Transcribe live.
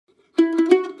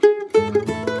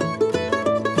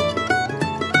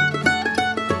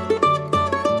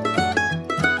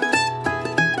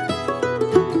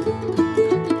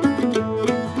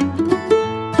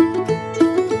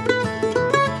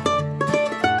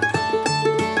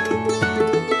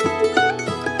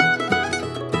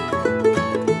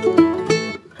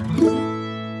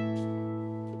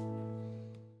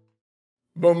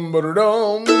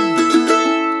Ba-dum-ba-da-dum.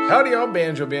 Howdy y'all,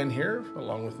 Banjo Ben here,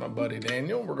 along with my buddy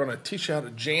Daniel. We're going to teach you how to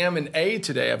jam in A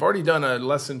today. I've already done a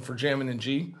lesson for jamming in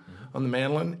G on the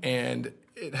mandolin, and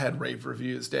it had rave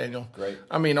reviews, Daniel. Great.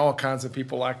 I mean, all kinds of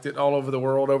people liked it all over the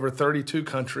world. Over 32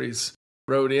 countries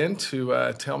wrote in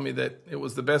to tell me that it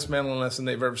was the best mandolin lesson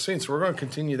they've ever seen. So we're going to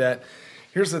continue that.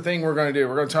 Here's the thing we're going to do.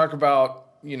 We're going to talk about,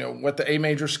 what the A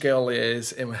major scale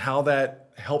is and how that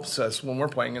helps us when we're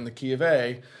playing in the key of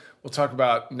A. We'll talk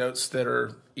about notes that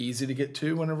are easy to get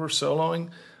to whenever we're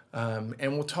soloing. And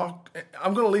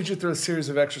I'm going to lead you through a series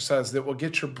of exercises that will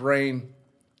get your brain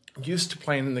used to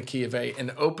playing in the key of A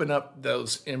and open up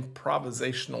those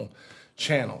improvisational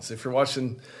channels. If you're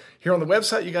watching here on the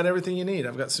website, you got everything you need.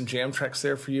 I've got some jam tracks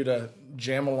there for you to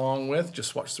jam along with.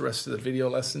 Just watch the rest of the video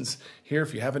lessons here.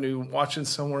 If you happen to be watching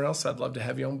somewhere else, I'd love to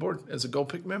have you on board as a Gold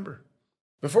Pick member.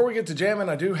 Before we get to jamming,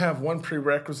 I do have one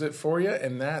prerequisite for you,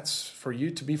 and that's for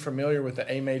you to be familiar with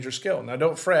the A major scale. Now,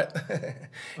 don't fret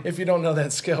if you don't know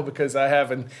that scale, because I have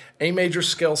an A major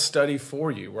scale study for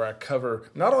you where I cover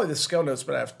not only the scale notes,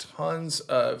 but I have tons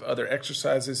of other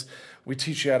exercises. We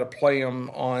teach you how to play them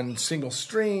on single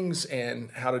strings and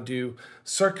how to do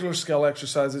circular scale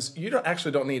exercises. You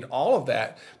don't need all of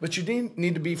that, but you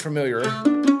need to be familiar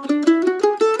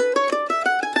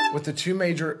with the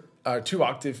two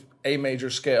octave A major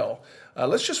scale.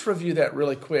 Let's just review that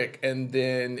really quick, and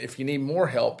then if you need more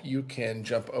help, you can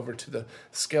jump over to the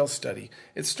scale study.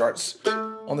 It starts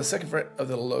on the second fret of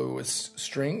the lowest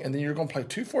string, and then you're going to play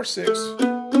 2, 4, 6.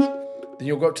 Then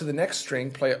you'll go up to the next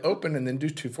string, play it open, and then do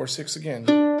 2, 4, 6 again.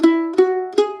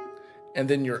 And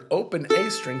then your open A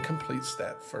string completes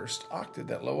that first octave,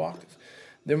 that low octave.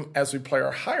 Then as we play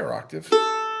our higher octave,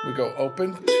 we go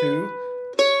open, 2,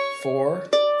 4,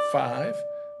 5.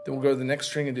 Then we'll go to the next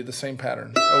string and do the same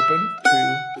pattern. Open,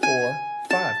 2, 4,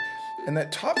 5. And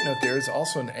that top note there is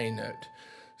also an A note.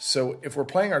 So if we're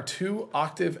playing our 2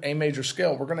 octave A major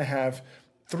scale, we're going to have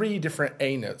 3 different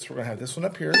A notes. We're going to have this one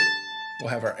up here. We'll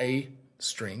have our A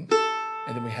string.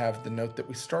 And then we have the note that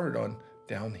we started on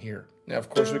down here. Now,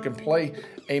 of course, we can play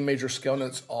A major scale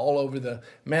notes all over the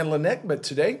mandolin neck, but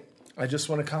today I just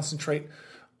want to concentrate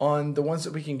on the ones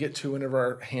that we can get to whenever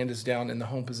our hand is down in the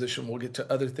home position. We'll get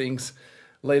to other things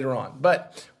later on.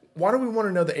 But why do we want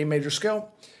to know the A major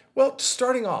scale? Well,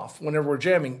 starting off, whenever we're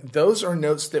jamming, those are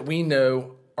notes that we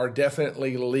know are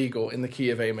definitely legal in the key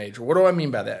of A major. What do I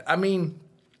mean by that? I mean,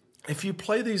 if you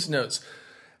play these notes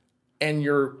and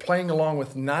you're playing along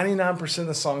with 99% of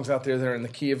the songs out there that are in the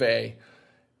key of A,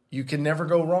 you can never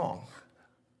go wrong.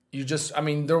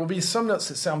 There will be some notes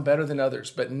that sound better than others,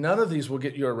 but none of these will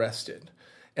get you arrested.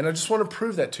 And I just want to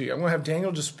prove that to you. I'm going to have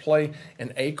Daniel just play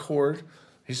an A chord.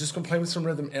 He's just going to play with some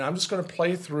rhythm, and I'm just going to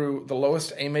play through the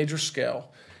lowest A major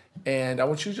scale. And I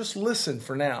want you to just listen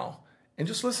for now, and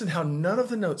just listen how none of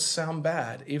the notes sound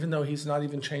bad, even though he's not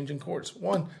even changing chords.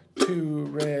 1, 2,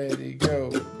 ready,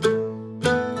 go.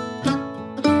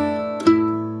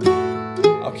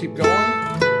 I'll keep going.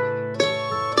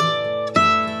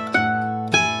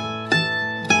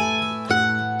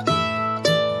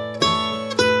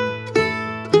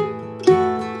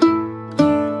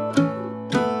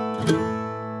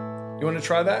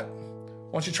 Try that?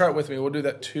 Why don't you try it with me? We'll do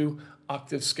that 2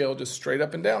 octave scale just straight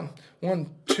up and down. 1,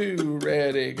 2,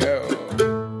 ready, go.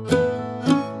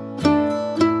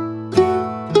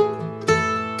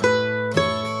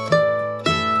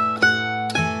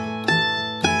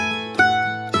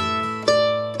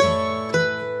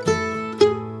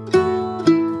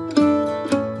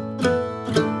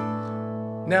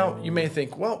 Now, you may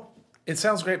think, well, it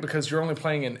sounds great because you're only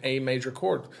playing an A major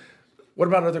chord. What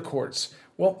about other chords?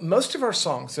 Well, most of our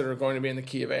songs that are going to be in the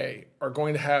key of A are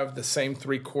going to have the same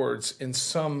 3 chords in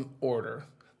some order.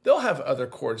 They'll have other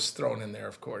chords thrown in there,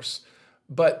 of course.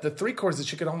 But the 3 chords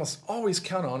that you can almost always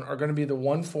count on are going to be the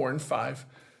 1, 4, and 5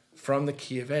 from the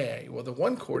key of A. Well, the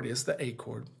 1 chord is the A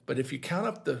chord. But if you count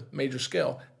up the major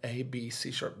scale, A, B, C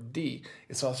sharp, D,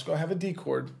 it's also going to have a D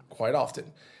chord quite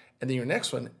often. And then your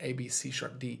next one, A, B, C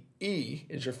sharp, D, E,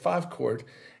 is your 5 chord.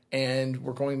 And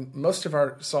most of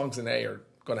our songs in A are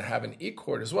going to have an E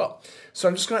chord as well. So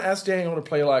I'm just going to ask Daniel to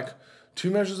play like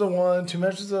 2 measures of 1, 2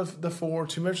 measures of the 4,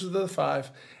 2 measures of the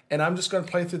 5, and I'm just going to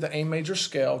play through the A major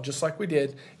scale just like we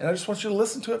did, and I just want you to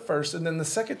listen to it first, and then the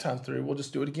second time through, we'll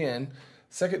just do it again.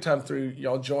 Second time through,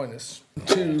 y'all join us.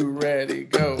 2, ready,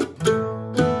 go.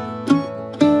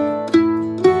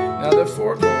 Now the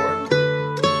 4 chord.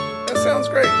 That sounds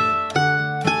great.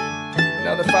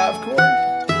 Now the 5 chord.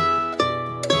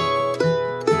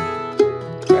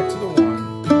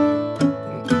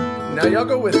 Now y'all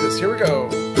go with us. Here we go.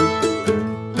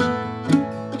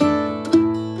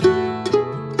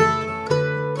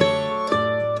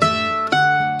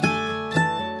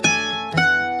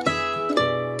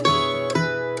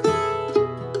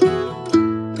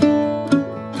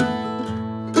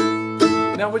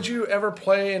 would you ever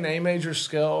play an A major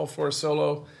scale for a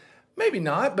solo? Maybe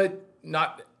not, but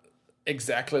not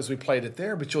exactly as we played it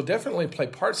there, but you'll definitely play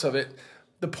parts of it.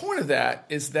 The point of that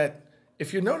is that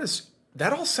if you notice,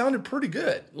 that all sounded pretty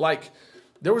good. Like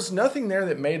there was nothing there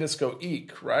that made us go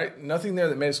eek, right? Nothing there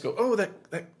that made us go, oh,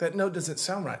 that note doesn't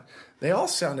sound right. They all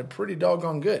sounded pretty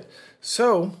doggone good.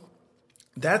 So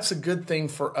that's a good thing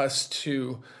for us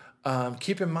to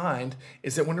keep in mind,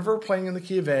 is that whenever we're playing in the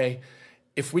key of A,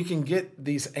 if we can get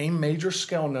these A major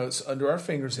scale notes under our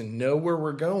fingers and know where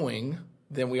we're going,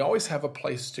 then we always have a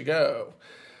place to go.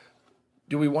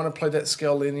 Do we want to play that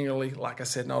scale linearly? Like I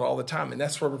said, not all the time. And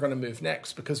that's where we're going to move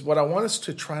next, because what I want us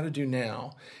to try to do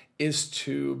now is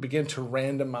to begin to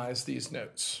randomize these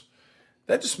notes.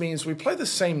 That just means we play the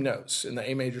same notes in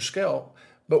the A major scale,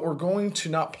 but we're going to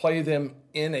not play them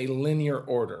in a linear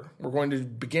order. We're going to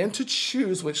begin to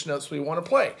choose which notes we want to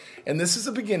play. And this is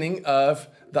the beginning of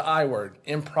the I word,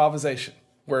 improvisation,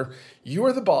 where you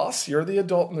are the boss, you're the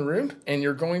adult in the room, and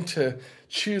you're going to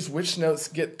choose which notes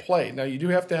get played. Now, you do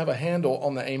have to have a handle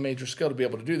on the A major scale to be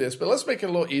able to do this, but let's make it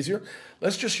a little easier.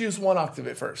 Let's just use one octave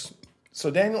at first. So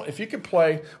Daniel, if you could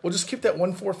play, we'll just keep that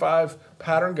 1-4-5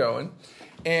 pattern going.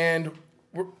 And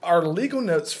our legal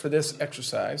notes for this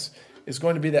exercise is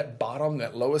going to be that bottom,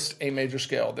 that lowest A major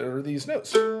scale. There are these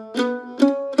notes.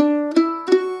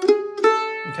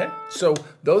 Okay, so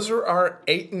those are our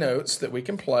 8 notes that we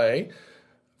can play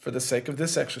for the sake of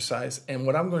this exercise. And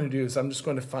what I'm going to do is I'm just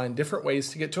going to find different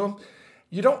ways to get to them.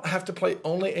 You don't have to play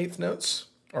only 1/8 notes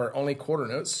or only quarter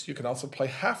notes. You can also play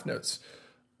half notes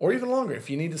or even longer. If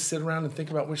you need to sit around and think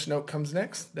about which note comes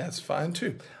next, that's fine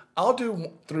too. I'll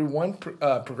do through one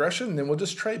progression, and then we'll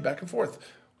just trade back and forth.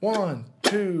 1,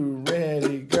 2,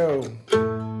 ready, go.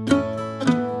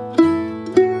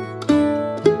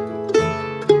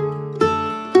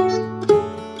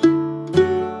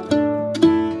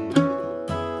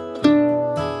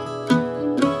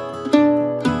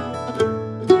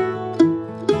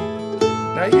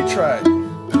 Now you try it.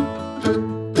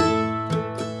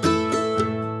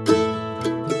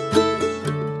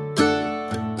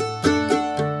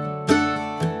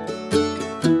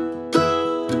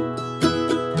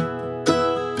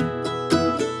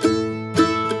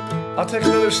 I'll take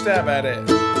another stab at it.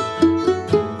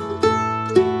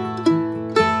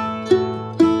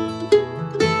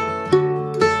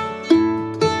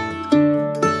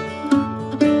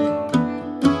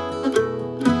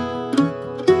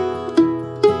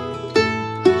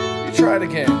 You try it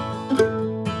again.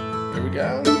 Here we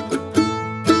go.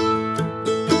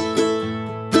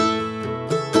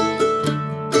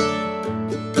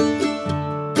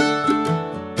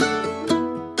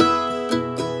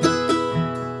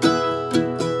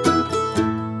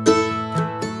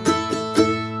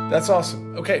 That's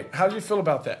awesome. Okay, how do you feel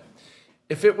about that?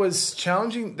 If it was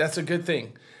challenging, that's a good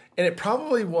thing. And it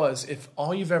probably was if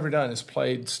all you've ever done is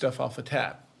played stuff off a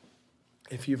tab.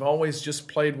 If you've always just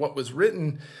played what was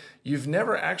written, you've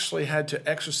never actually had to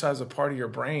exercise a part of your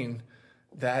brain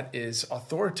that is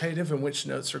authoritative in which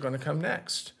notes are going to come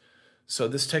next. So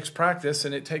this takes practice,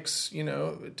 and it takes,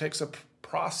 it takes a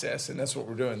process, and that's what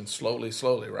we're doing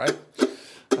slowly, right?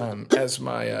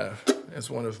 As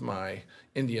one of my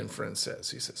Indian friends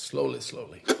says, he says,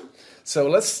 slowly. So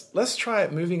let's try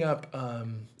it moving up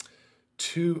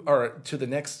to the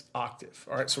next octave.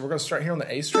 All right, so we're going to start here on the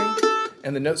A string,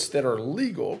 and the notes that are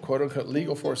legal, quote unquote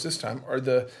legal for us this time, are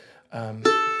these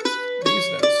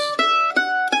notes.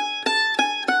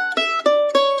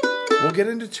 We'll get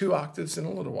into 2 octaves in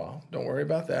a little while. Don't worry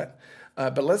about that.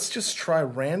 But let's just try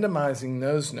randomizing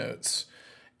those notes.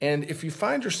 And if you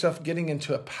find yourself getting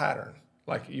into a pattern,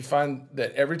 like you find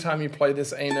that every time you play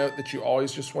this A note that you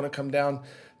always just want to come down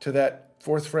to that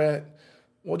 4th fret,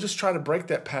 we'll just try to break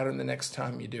that pattern the next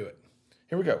time you do it.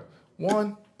 Here we go.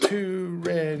 1, 2,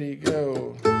 ready,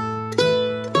 go.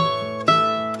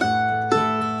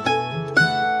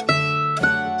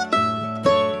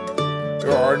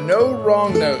 There are no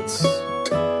wrong notes.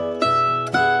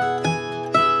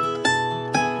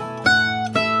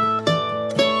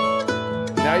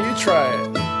 Now you try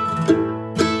it.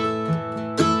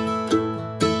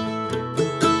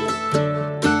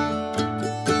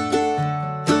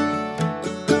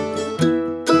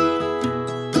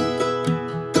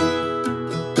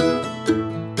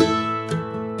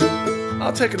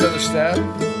 I'll take another stab.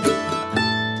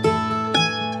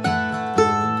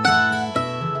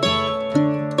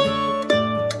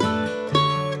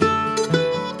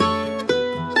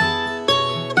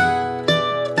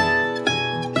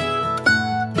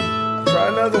 Try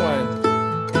another one.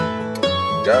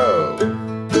 Go.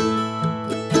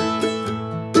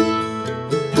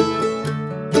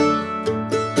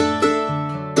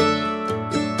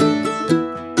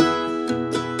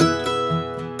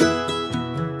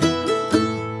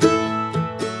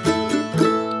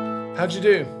 How'd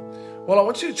you do? Well, I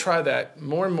want you to try that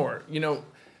more and more.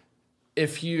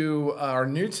 If you are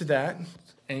new to that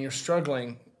and you're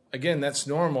struggling, again, that's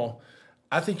normal.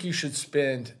 I think you should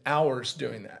spend hours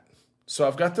doing that. So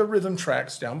I've got the rhythm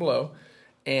tracks down below,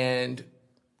 and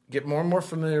get more and more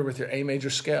familiar with your A major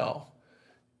scale,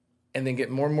 and then get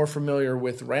more and more familiar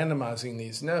with randomizing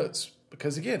these notes.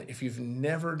 Because again, if you've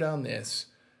never done this,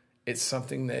 it's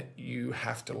something that you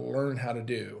have to learn how to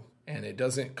do. And it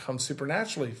doesn't come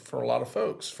supernaturally for a lot of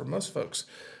folks, for most folks,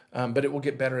 but it will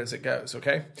get better as it goes,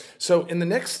 okay? So in the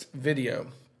next video,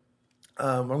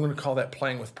 I'm going to call that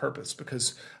Playing with Purpose,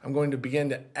 because I'm going to begin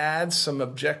to add some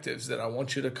objectives that I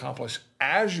want you to accomplish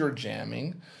as you're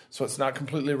jamming, so it's not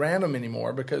completely random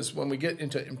anymore, because when we get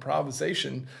into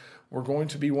improvisation, we're going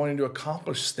to be wanting to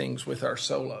accomplish things with our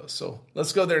solos. So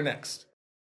let's go there next.